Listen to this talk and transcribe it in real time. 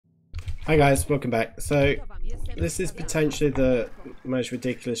Hi guys, welcome back. So this is potentially the most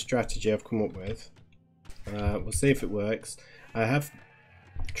ridiculous strategy I've come up with. We'll see if it works. I have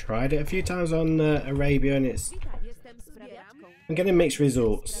tried it a few times on Arabia and I'm getting mixed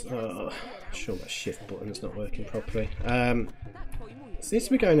results. Sure, my shift button is not working properly. It seems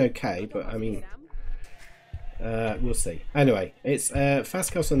to be going okay, but I mean, we'll see. Anyway, it's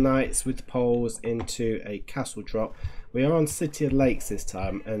Fast Castle Knights with the poles into a castle drop. We are on City of Lakes this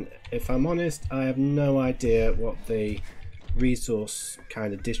time, and if I'm honest, I have no idea what the resource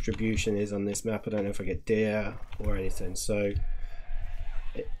kind of distribution is on this map. I don't know if I get deer or anything, so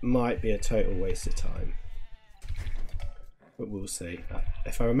it might be a total waste of time. But we'll see.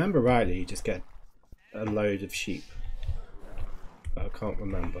 If I remember rightly, you just get a load of sheep. But I can't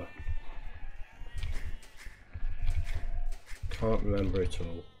remember. Can't remember at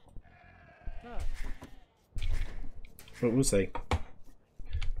all. But we'll see.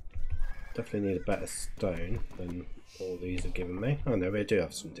 Definitely need a better stone than all these have given me. Oh no, we do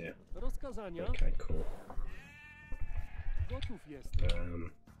have some deer. Okay, cool.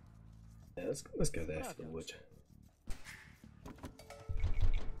 Yeah, let's go there for the wood.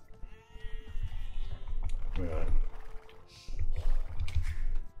 Right.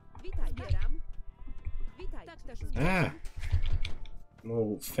 Ah!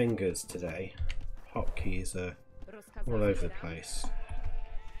 More fingers today. Hotkeys are all over the place.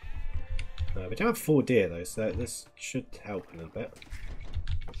 We do have 4 deer though, so this should help a little bit.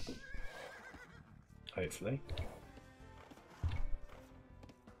 Hopefully.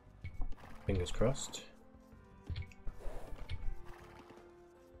 Fingers crossed.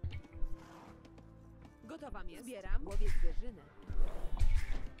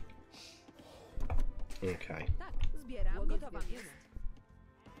 Okay.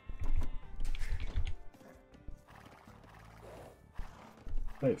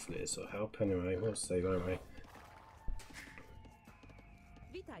 Hopefully this will help anyway, we'll see, won't we?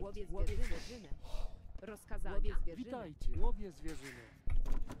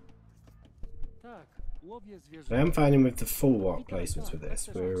 I am finding with the full walk placements with this,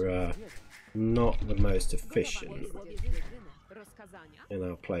 we're not the most efficient in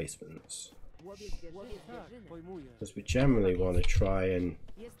our placements. Because we generally want to try and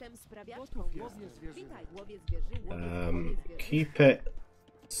keep it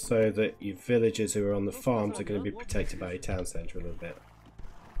so that your villagers who are on the farms are going to be protected by your town centre a little bit.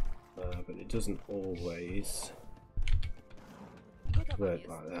 But it doesn't always work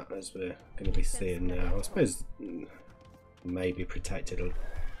like that, as we're going to be seeing now. I suppose maybe protected a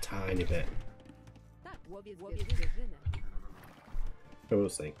tiny bit. But we'll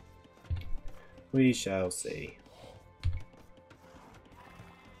see. We shall see.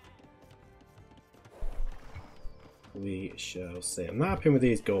 We shall see. I'm not happy with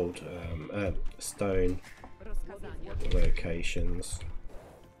these gold stone locations.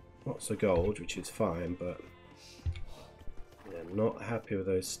 Lots of gold, which is fine, but yeah, not happy with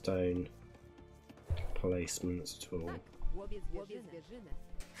those stone placements at all.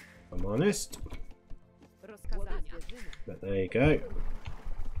 I'm honest. But there you go.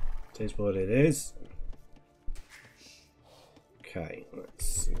 It is what it is. Okay,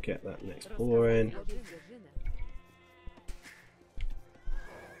 let's get that next boar in.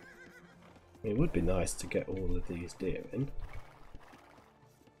 It would be nice to get all of these deer in.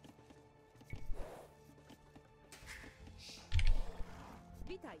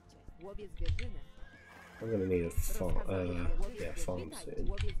 I'm going to need a farm, farm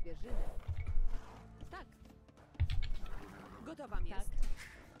soon.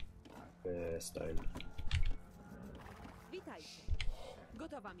 Stone.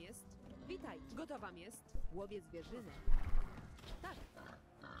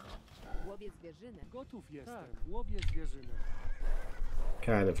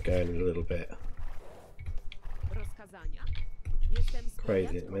 Kind of going a little bit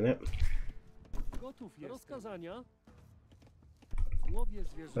crazy at the minute.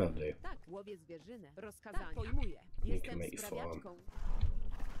 That'll do. You can make your farm.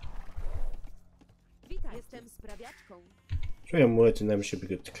 3 onwards and then we should be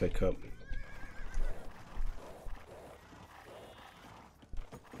good to click up.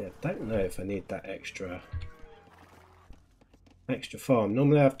 Yeah, I don't know if I need that extra farm.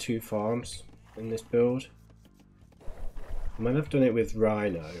 Normally I have 2 farms in this build. When I've done it with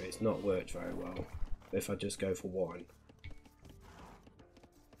Rhino, it's not worked very well if I just go for 1.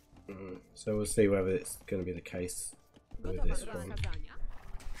 So we'll see whether it's going to be the case with this one.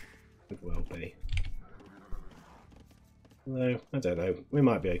 Could well be. No, I don't know. We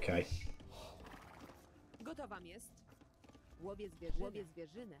might be okay. Łowiec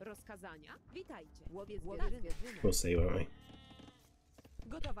zwierzyny. Rozkazania. Witajcie. Łowiec zwierzyny. We'll see, won't we?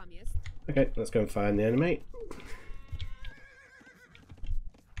 Gotowa jest. Okay, let's go and find the enemy.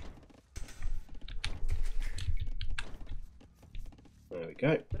 There we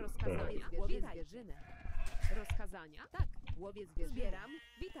go. Rozkazania. Łowiec zwierzyny. Rozkazania. Tak. Łowiec zwierzyny. Zbieram.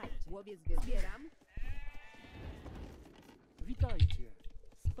 Witajcie. Łowiec zwierzyny. Zbieram. Witajcie.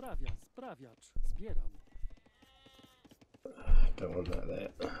 Sprawiacz. Zbieram. Don't want that there.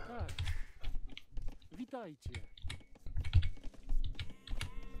 Tak. Witajcie.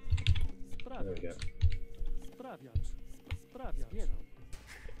 There we go. Sprawiacz. Zbieram.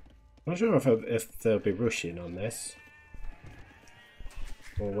 I'm not sure if they'll be rushing on this,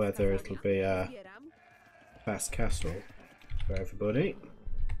 or whether it'll be a Zbieram. fast castle for everybody.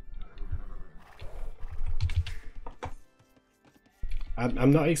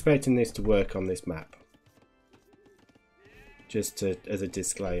 I'm not expecting this to work on this map. Just as a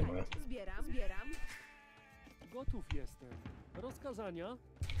disclaimer. Zbieram. Gotów jestem. Rozkazania.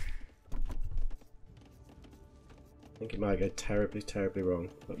 I think it might go terribly, terribly wrong,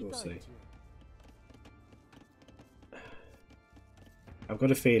 but we'll see. Witajcie. I've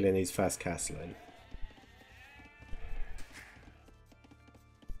got a feeling he's fast castling.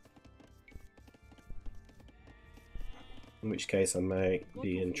 In which case I may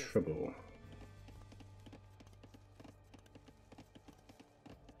be in trouble.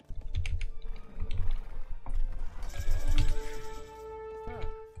 Tak.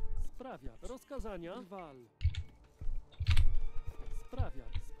 Sprawiacz. Rozkazania. Wal.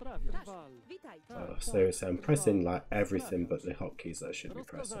 Sprawiacz. Wal. Witajcie. Oh, seriously, I'm pressing like everything but the hotkeys that I should be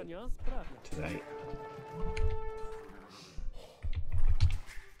pressing Rozkazania. Sprawiacz. today.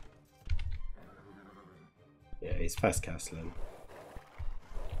 Yeah, he's fast castling.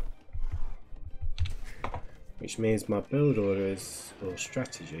 Which means my build order or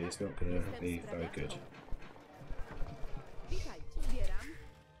strategy is not going to be very good. Witajcie. Zbieram.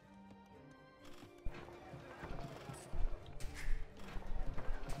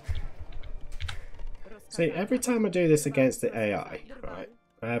 See, every time I do this against the AI, right,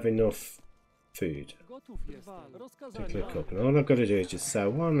 I have enough food Gotów jestem. to Rozkazania. click up, and all I've got to do is just sell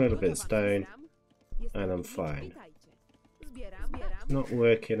one little bit of stone. And I'm fine. Witajcie. Zbieram. Not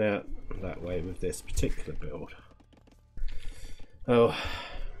working out that way with this particular build. Oh,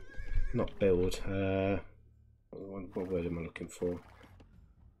 not build. What word am I looking for?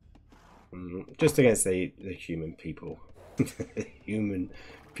 Just against the human people. Human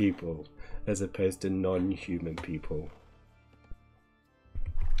people as opposed to non-human people.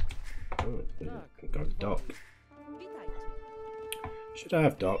 Oh, I've got dock. Witajcie. Should I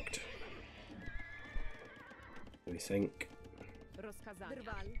have docked? We think. Rozkazania.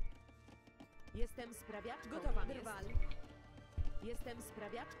 Drwal. Jestem sprawiaczką. Gotowa. Drwal. Jestem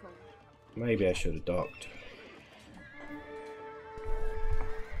sprawiaczką. Maybe I should have docked.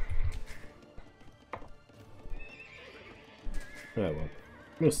 Oh well,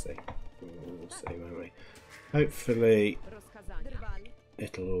 we'll see. We'll see, won't we? Hopefully Rozkazania. Drwal.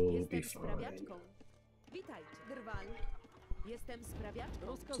 it'll all be Jestem fine. sprawiaczką. Witajcie. Drwal. Jestem sprawiaczką.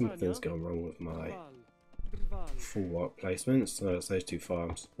 Rozkazania. Something's gone wrong with my Drwal. full warp placements. So that's those two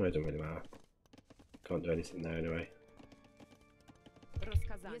farms. No, it don't really matter. Can't do anything there anyway.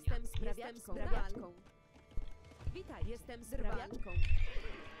 Rozkazania. Jestem sprawiaczką. Witaj. Jestem sprawiaczką.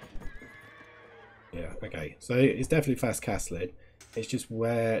 Yeah, okay. So it's definitely fast castling. It's just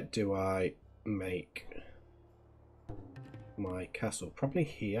where do I make my castle? Probably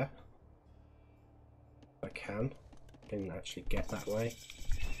here. If I can actually get that way.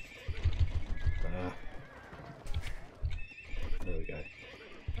 There we go.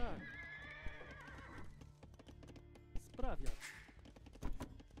 Tak. Sprawiacz.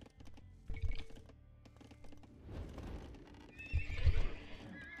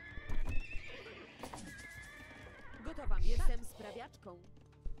 Gotowa. Jestem sprawiaczką.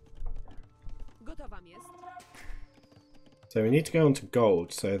 Gotowa jest. So we need to go on to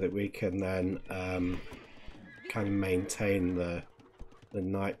gold so that we can then kind of maintain the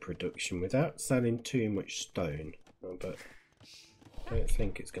night production without selling too much stone. But I don't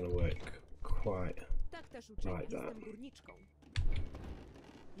think it's going to work quite Tak też uczynię. like that. Jestem górniczką.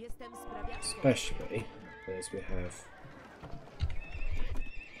 Jestem sprawiaczką. Especially as we have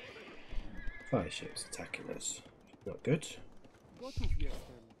fire ships attacking us. Not good. Gotów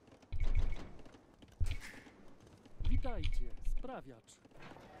jestem. Witajcie. Sprawiacz.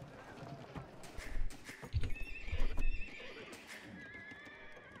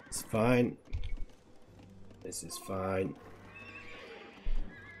 It's fine. This is fine.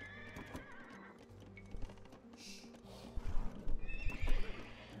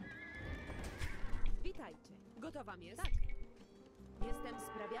 Witajcie. Gotowa wam jest? Tak. Jestem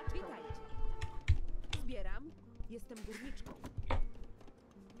sprawiaczką. Witajcie. Zbieram. Jestem górniczką.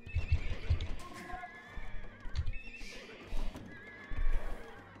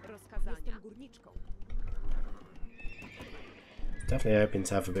 Rozkazania. Jestem górniczką. Definitely hoping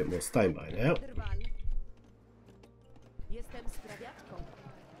to have a bit more stone by now. Drwal. Jestem sprawiaczką.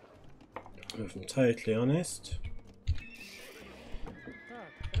 If I'm totally honest.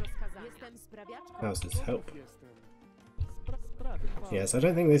 Tak, Rozkazania. Jestem sprawiaczką. How's this help? jestem. Sprawiacz. Yes, I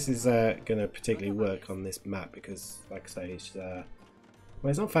don't think this is going to particularly work on this map because, like I say, it's, well,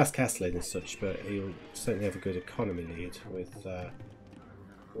 he's not fast castling as such, but he'll certainly have a good economy lead with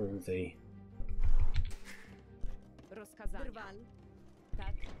all the... Rozkazania. Drwal.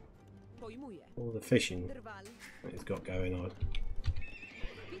 Tak. Pojmuję. all the fishing Drwal. that he's got going on.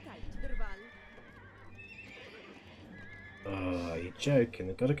 Witajcie. Drwal. Oh, you're joking.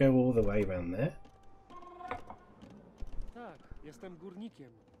 I've got to go all the way around there. Tak, jestem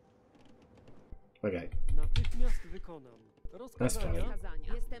górnikiem. Okay, Natychmiast wykonam. fine. Rozkazania.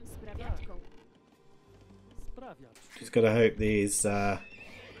 Rozkazania. Jestem sprawiaczką. Sprawiacz. just got to hope these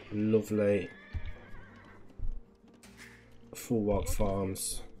lovely full walk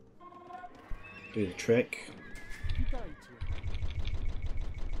farms do the trick. Witajcie.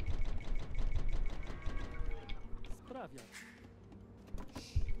 Sprawiacz.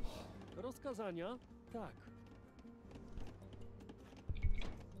 Rozkazania? Tak.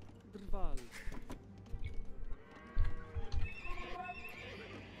 Drwal.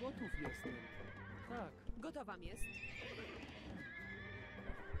 Gotów jestem. Tak. Gotowa jest.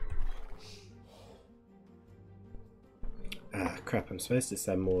 Ah, crap, I'm supposed to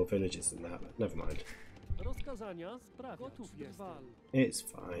send more villagers than that, but never mind. Rozkazania? Sprawiacz. Gotów jestem. Drwal. It's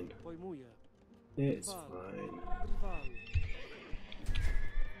fine. Pojmuję. It's fine. Drwal.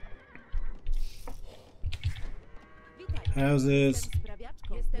 Witajcie. Houses. Jestem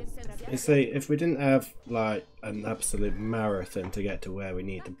sprawiaczką. Jestem sprawiaczką. You see, if we didn't have like an absolute marathon to get to where we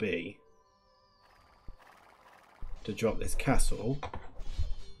need to be to drop this castle,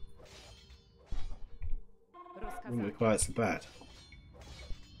 wouldn't be Rozkazania. quite so bad.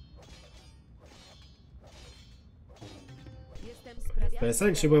 Jestem But sprawiaczką.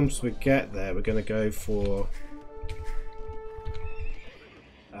 essentially, once we get there, we're going to go for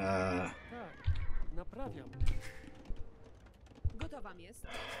Tak. Naprawiam. Gotowa jest.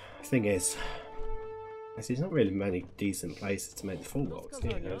 the thing is, there's not really many decent places to make the full walks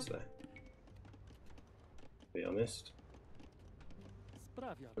here, is there? To be honest,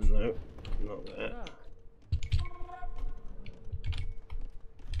 Sprawiacz. no, not there. Tak.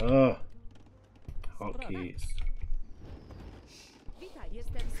 Oh, hotkeys. Witaj.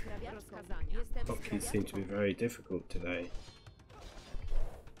 Jestem sprawiaczką. Rozkazania. Jestem Hotkeys seem to be very difficult today.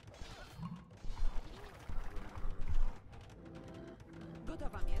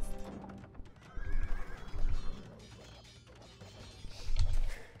 Gotowa jest.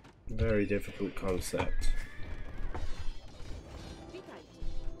 Very difficult concept.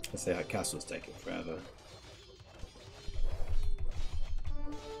 Witajcie. I say that castle's taking forever.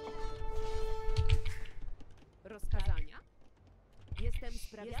 Rozkazania. Jestem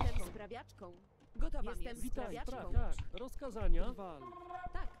sprawiaczką. Jestem sprawiaczką. Gotowa jestem Witaj, sprawiaczką. sprawiacz. Rozkazania? Drwal.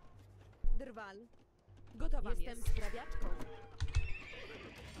 Tak. Drwal. Gotowa jestem sprawiaczką.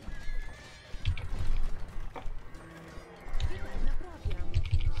 Witaj, naprawiam.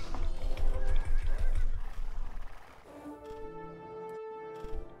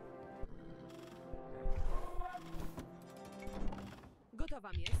 Gotowa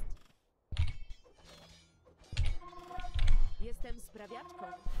jest. Jestem sprawiaczką.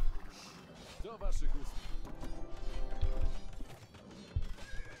 Do waszych usług.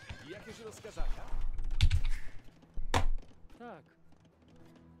 Jakieś rozkazania? Tak.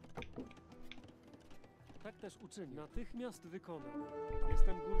 Tak też uczynię. Natychmiast wykonam.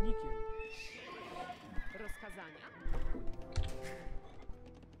 Jestem górnikiem. Rozkazania.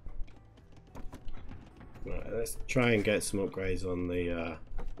 Right, let's try and get some upgrades on the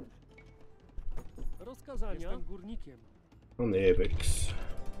Rozkazania? Jestem górnikiem. Obuchs.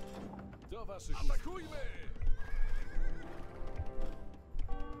 Do waszych usług. Atakujmy!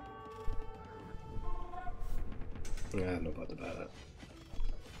 Yeah, not bothered about that.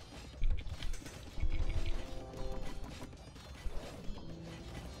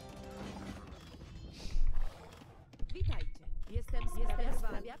 Witajcie. Jestem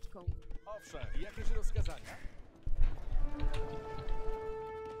sprawiaczką. Owszem, jakieś rozkazania?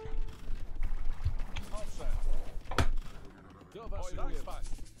 Owszem. Do waszych usług.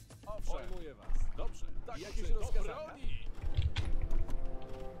 Owszem. Pojmuję was. Dobrze. Tak jakieś rozkazania?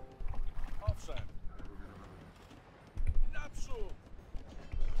 Owszem.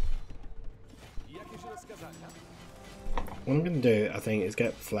 What I'm going to do, I think, is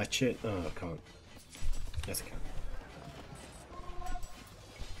get Fletcher. Oh, I can't. Yes, I can.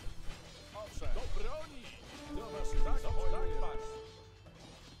 Owszem. Do broni! Do waszych tak, tak,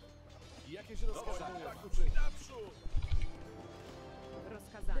 jakieś rozkazania? Tak uczynię. Naprzód!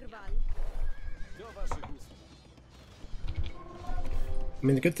 Rozkazania. Drwal. Do waszych usług. I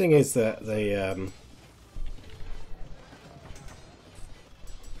mean, the good thing is that the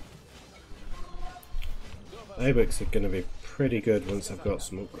Obuchs are going to be pretty good once I've got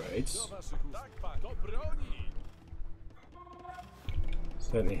some upgrades. Do waszych usług. Tak, panie. Do broni!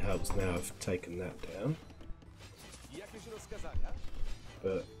 Certainly helps now I've taken that down. Jakieś rozkazania?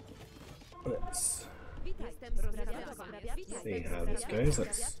 But let's Jestem sprawiaczką. see how this goes.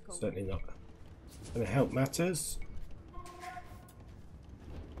 That's certainly not going to help matters.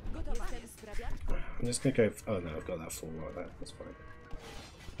 Gotowa. Jestem sprawiaczką. I'm just going to go. Oh no, I've got that full like that. That's fine.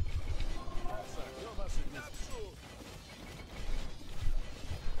 Owszem. Do waszych naprzód!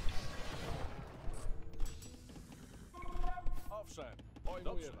 Owszem.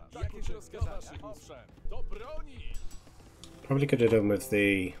 Pojmuję was. Jakieś rozkazania? Owszem. Do broni! Probably could have done with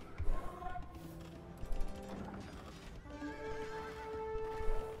the.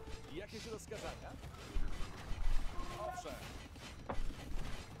 Jakieś rozkazania? Owszem.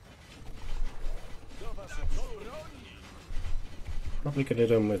 Do waszych do broni! Probably could have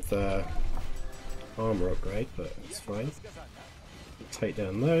done with the armor upgrade, but it's fine. Rozkazania? Take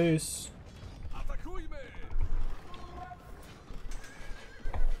down those. Atakujmy!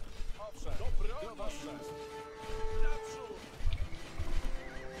 Owszem. Do broni! Do waszych naprzód!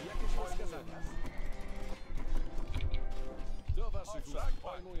 Jakieś rozkazania? Do waszych usług.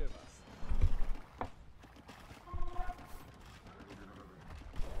 Pojmuję was.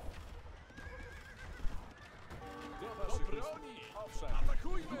 Do waszych broni! Owszem.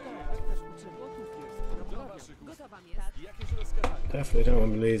 Atakujmy! Tak też uczynię. Gotów jest. Do Naprawiam. waszych usług. Gotowam jest. Jakieś rozkazania? Definitely don't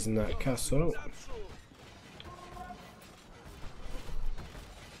want to be losing that castle. Naprzód!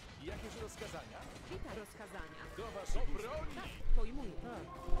 Jakieś rozkazania? Witaj. Rozkazania. Do waszych broni! Pojmuję.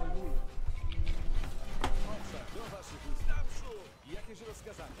 Tak, pojmuję. Owszem. Do waszych usług. Naprzód! Jakieś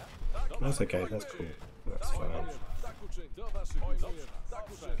rozkazania? Tak, That's okay. That's cool. That's fine. tak uczyń. Do waszych usług.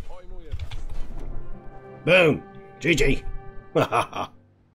 Tak uczyń. Pojmuję was. Boom. GG.